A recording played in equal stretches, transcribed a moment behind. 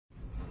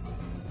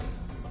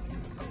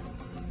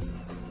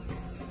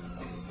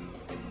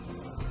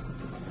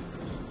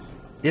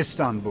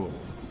Istanbul,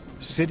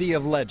 city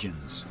of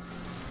legends.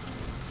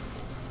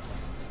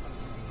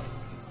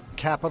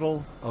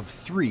 Capital of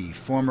 3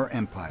 former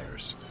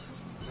empires.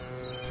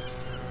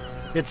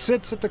 It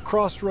sits at the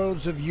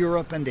crossroads of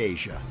Europe and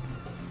Asia.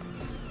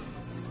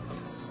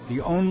 The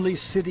only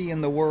city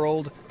in the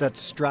world that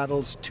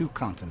straddles 2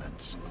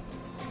 continents.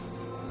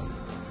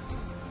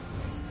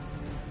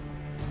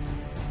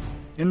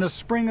 In the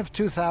spring of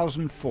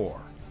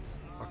 2004,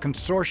 a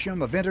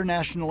consortium of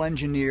international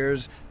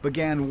engineers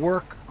began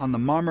work on the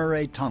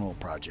Marmaray Tunnel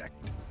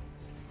project.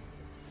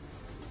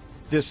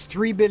 This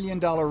 $3 billion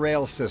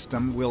rail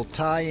system will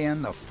tie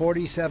in a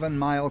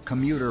 47-mile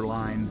commuter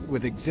line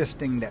with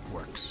existing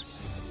networks.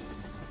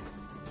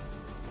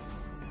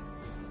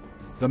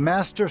 The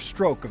master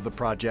stroke of the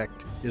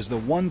project is the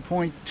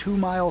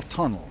 1.2-mile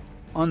tunnel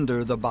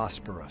under the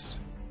Bosporus.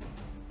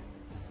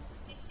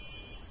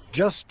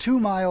 Just 2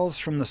 miles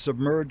from the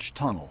submerged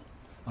tunnel,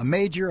 a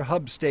major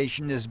hub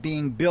station is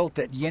being built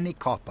at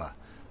Yenikapı,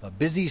 a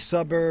busy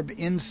suburb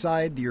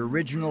inside the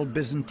original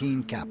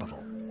Byzantine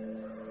capital.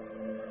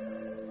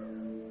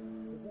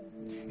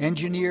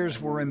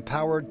 Engineers were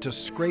empowered to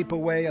scrape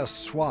away a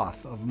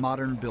swath of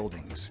modern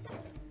buildings.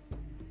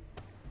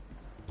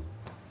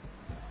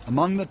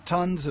 Among the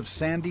tons of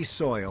sandy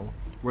soil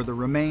were the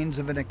remains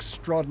of an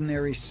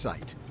extraordinary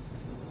site.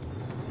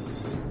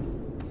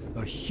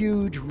 A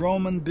huge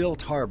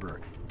Roman-built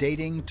harbor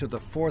dating to the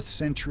 4th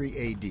century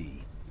AD.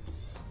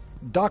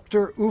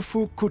 Dr.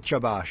 Ufuk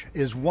Kuchabash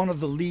is one of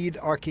the lead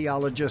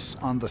archaeologists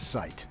on the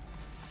site.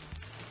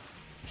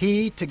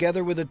 He,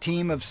 together with a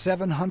team of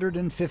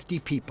 750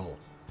 people,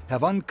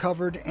 have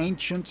uncovered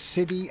ancient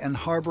city and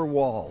harbor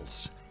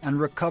walls and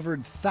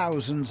recovered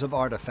thousands of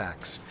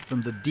artifacts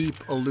from the deep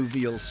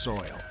alluvial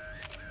soil.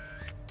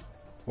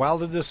 While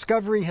the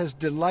discovery has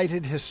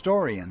delighted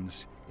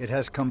historians, it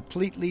has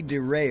completely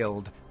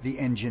derailed the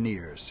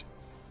engineers.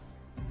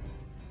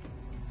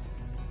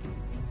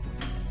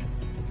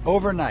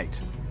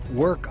 Overnight,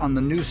 work on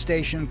the new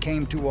station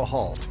came to a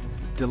halt,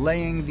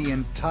 delaying the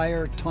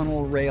entire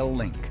tunnel rail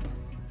link.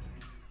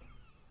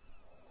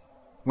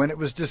 When it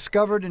was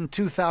discovered in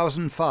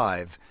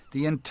 2005,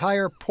 the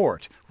entire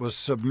port was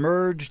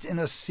submerged in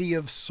a sea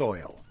of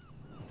soil.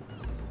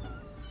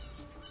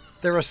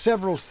 There are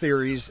several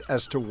theories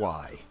as to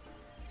why.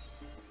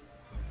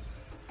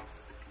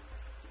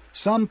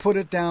 Some put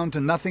it down to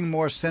nothing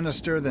more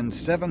sinister than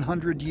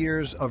 700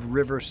 years of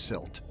river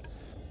silt.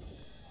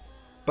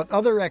 But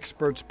other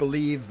experts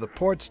believe the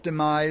port's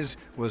demise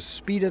was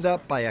speeded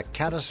up by a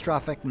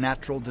catastrophic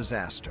natural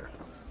disaster.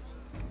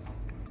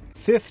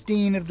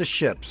 15 of the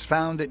ships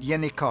found at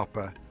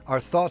Yenikapı are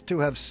thought to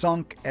have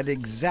sunk at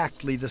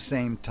exactly the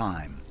same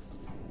time.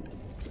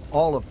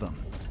 All of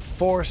them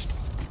forced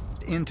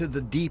into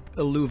the deep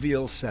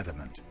alluvial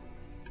sediment.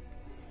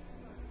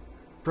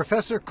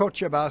 Professor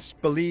Kochebas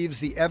believes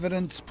the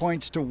evidence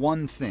points to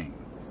one thing: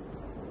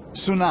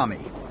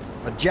 tsunami,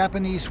 a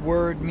Japanese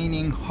word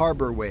meaning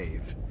harbor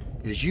wave,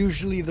 is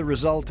usually the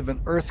result of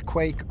an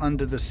earthquake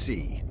under the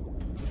sea.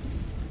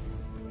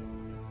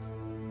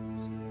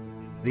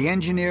 The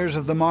engineers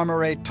of the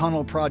Marmaray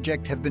Tunnel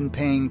project have been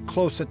paying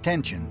close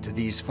attention to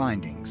these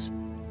findings.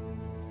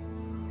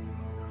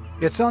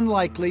 It's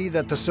unlikely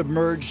that the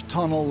submerged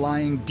tunnel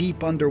lying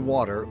deep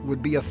underwater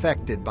would be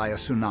affected by a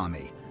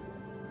tsunami.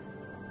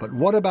 But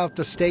what about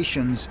the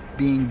stations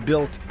being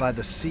built by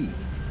the sea?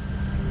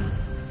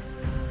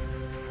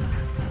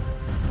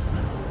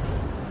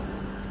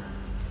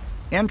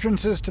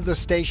 Entrances to the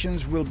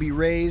stations will be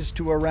raised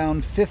to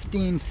around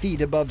 15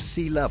 feet above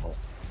sea level,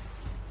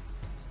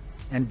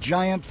 and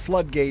giant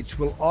floodgates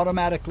will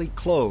automatically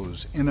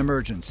close in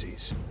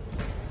emergencies.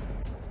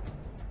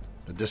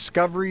 The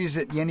discoveries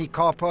at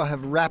Yenikapı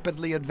have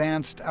rapidly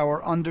advanced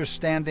our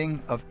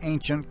understanding of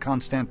ancient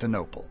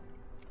Constantinople.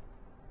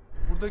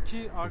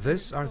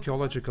 This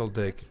archaeological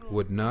dig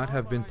would not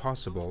have been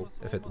possible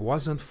if it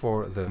wasn't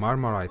for the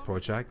Marmaray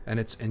project and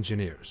its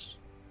engineers.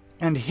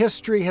 And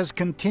history has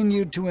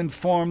continued to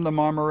inform the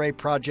Marmaray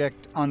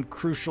project on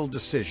crucial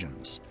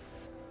decisions.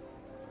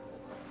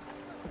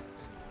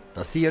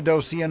 The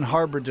Theodosian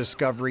harbor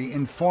discovery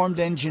informed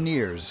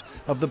engineers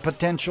of the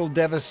potential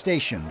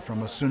devastation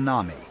from a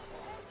tsunami.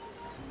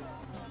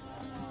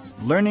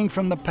 Learning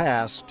from the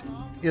past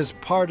is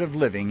part of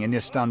living in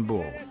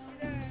Istanbul.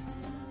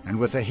 And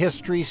with a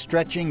history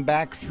stretching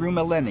back through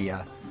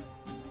millennia,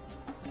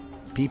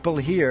 people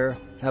here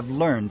have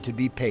learned to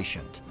be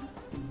patient.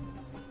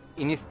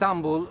 In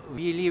Istanbul,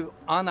 we live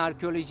on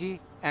archaeology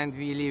and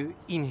we live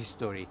in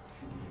history.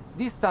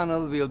 This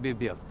tunnel will be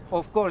built.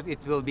 Of course,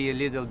 it will be a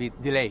little bit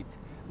delayed,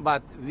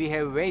 but we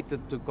have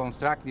waited to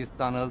construct this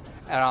tunnel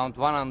around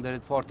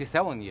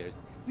 147 years.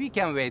 We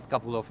can wait a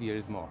couple of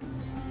years more.